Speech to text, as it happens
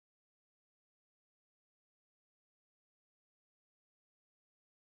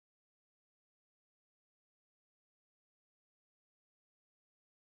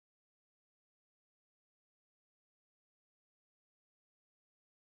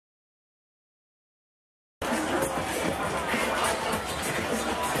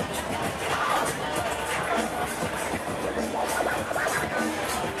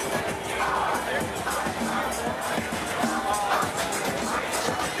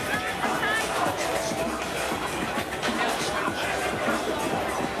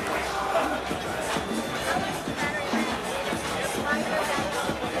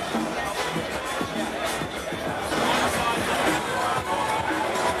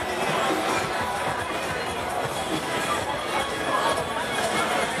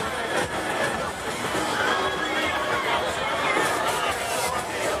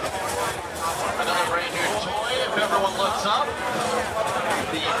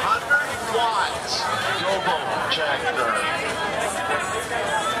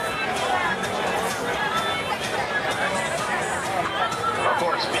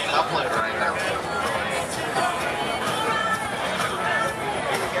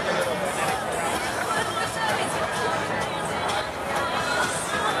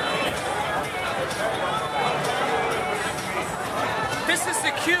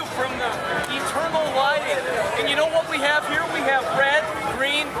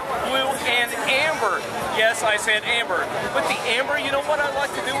Yes, I said amber. But the amber, you know what I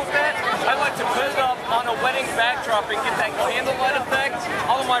like to do with that? I like to put it up on a wedding backdrop and get that candlelight effect.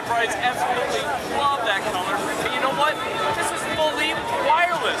 All of my brides absolutely love that color. And you know what? This is fully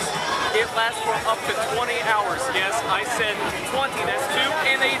wireless. It lasts for up to 20 hours. Yes, I said 20. That's 2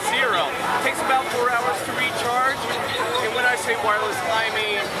 and a 0. Takes about 4 hours to recharge. And when I say wireless, I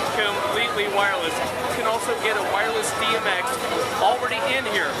mean completely wireless. You can also get a wireless DMX already in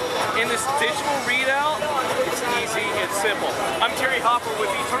here. In this digital readout, it's easy and simple. I'm Terry Hopper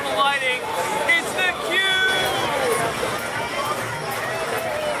with Eternal Lighting. It's the Cube!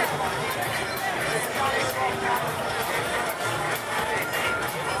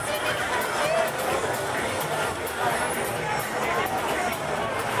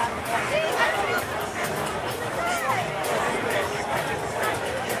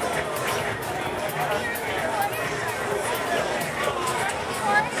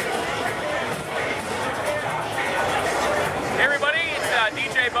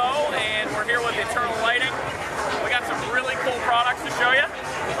 And we're here with Eternal Lighting. We got some really cool products to show you.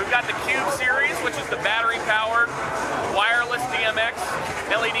 We've got the Cube series, which is the battery-powered wireless DMX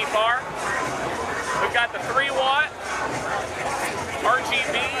LED bar. We've got the 3-watt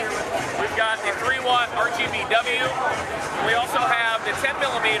RGB. We've got the 3-watt RGBW. We also have the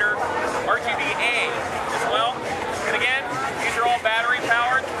 10mm RGBA as well. And again, these are all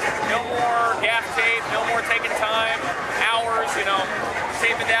battery-powered. No more gas tape, no more taking time, hours, you know,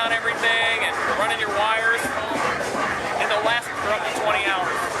 taping down everything and running your wires, and they'll last for up to 20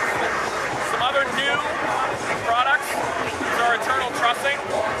 hours. Some other new products is our Eternal Trussing.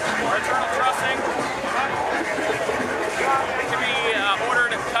 Our Eternal Trussing can be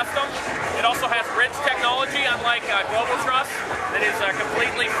ordered custom. It also has ridge technology, unlike Global Truss, that is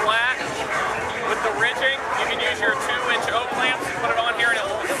completely flat. With the ridging, you can use your 2-inch O clamps and put it